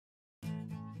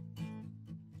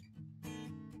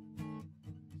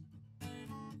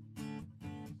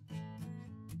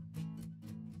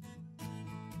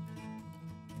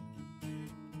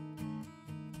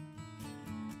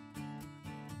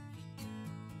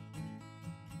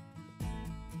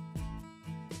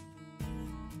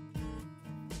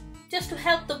just to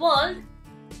help the world.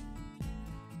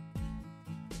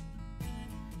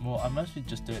 Well, I mostly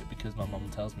just do it because my mum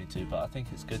tells me to, but I think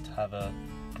it's good to have a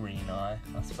green eye,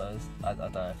 I suppose. I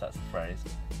don't know if that's a phrase,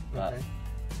 but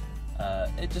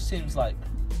it just seems like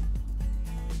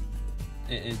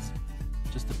it is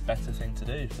just a better thing to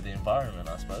do for the environment,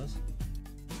 I suppose.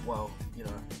 Well, you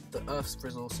know, the Earth's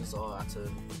resources are at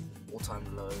an all-time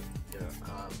low. You know,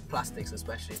 plastics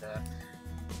especially,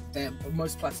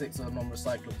 most plastics are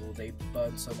non-recyclable. They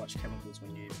burn so much chemicals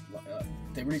when you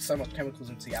they release so much chemicals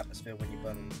into the atmosphere when you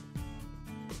burn them.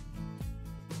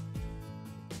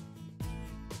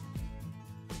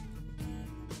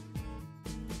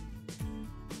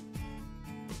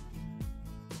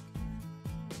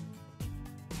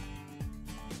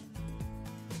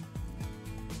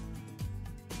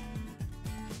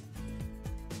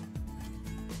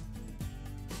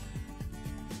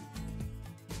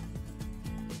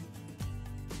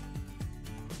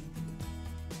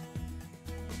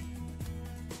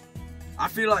 I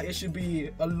feel like it should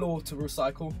be a law to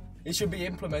recycle. It should be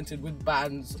implemented with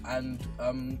bans and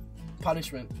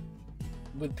punishment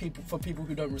for people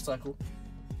who don't recycle.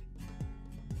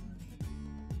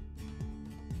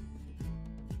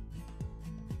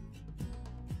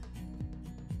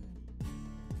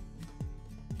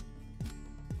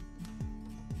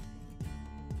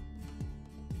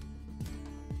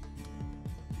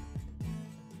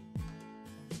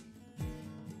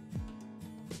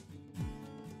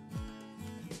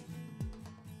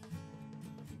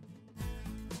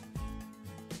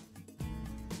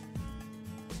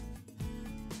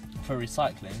 For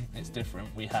recycling, it's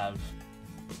different. We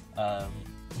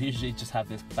usually just have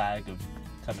this bag of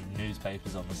kind of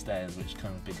newspapers on the stairs, which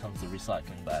kind of becomes the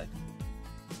recycling bag.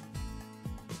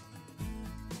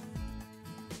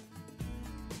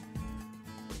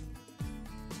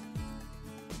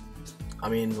 I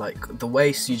mean, like, the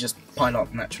waste you just pile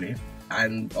up naturally,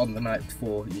 and on the night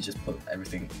before you just put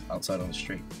everything outside on the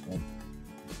street.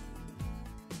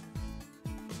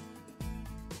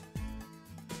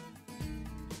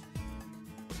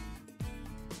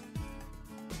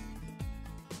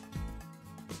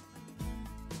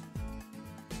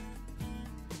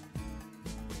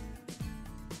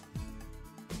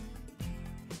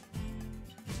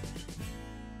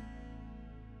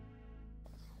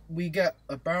 We get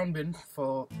a brown bin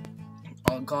for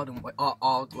our garden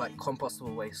our like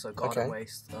compostable waste, so garden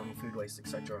waste, food waste,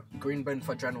 etc. Green bin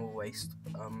for general waste,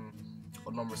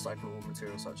 or non-recyclable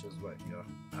materials such as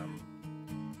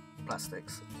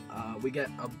plastics. We get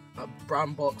a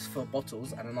brown box for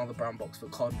bottles and another brown box for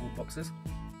cardboard boxes.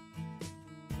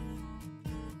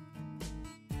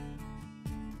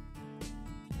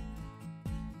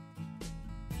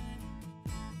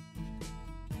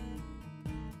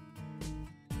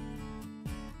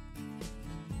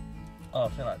 Oh, I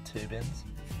feel like 2 bins.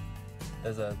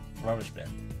 There's a rubbish bin,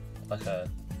 like a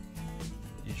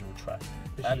usual trash,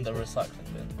 and a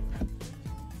recycling bin.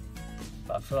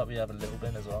 But I feel like we have a little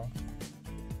bin as well.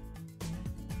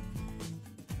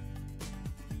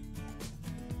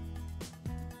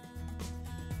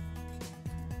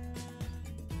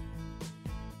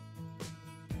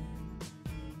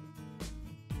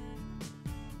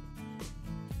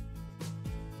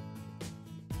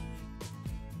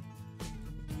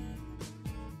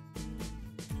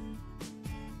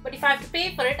 But if I have to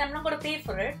pay for it, I'm not going to pay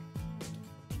for it.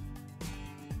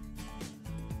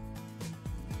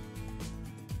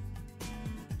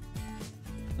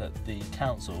 That the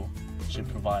council should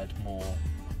provide more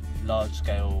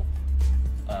large-scale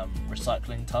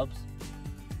recycling tubs